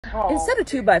Instead of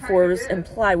 2x4s and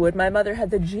plywood, my mother had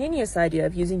the genius idea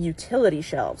of using utility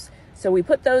shelves. So we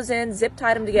put those in, zip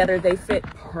tied them together. They fit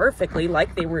perfectly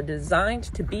like they were designed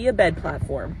to be a bed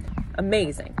platform.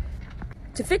 Amazing.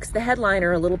 To fix the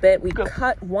headliner a little bit, we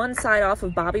cut one side off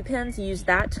of bobby pins, used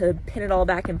that to pin it all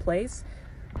back in place.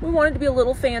 We wanted to be a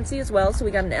little fancy as well, so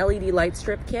we got an LED light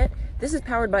strip kit. This is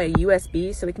powered by a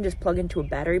USB, so we can just plug into a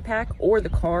battery pack or the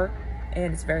car,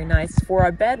 and it's very nice. For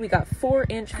our bed, we got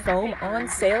 4-inch foam on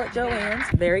sale at Joann's,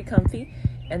 very comfy.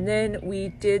 And then we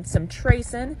did some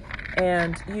tracing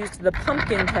and used the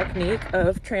pumpkin technique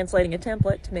of translating a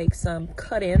template to make some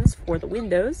cut-ins for the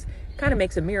windows. Kind of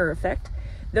makes a mirror effect.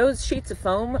 Those sheets of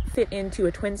foam fit into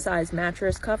a twin-size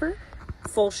mattress cover,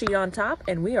 full sheet on top,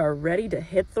 and we are ready to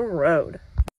hit the road.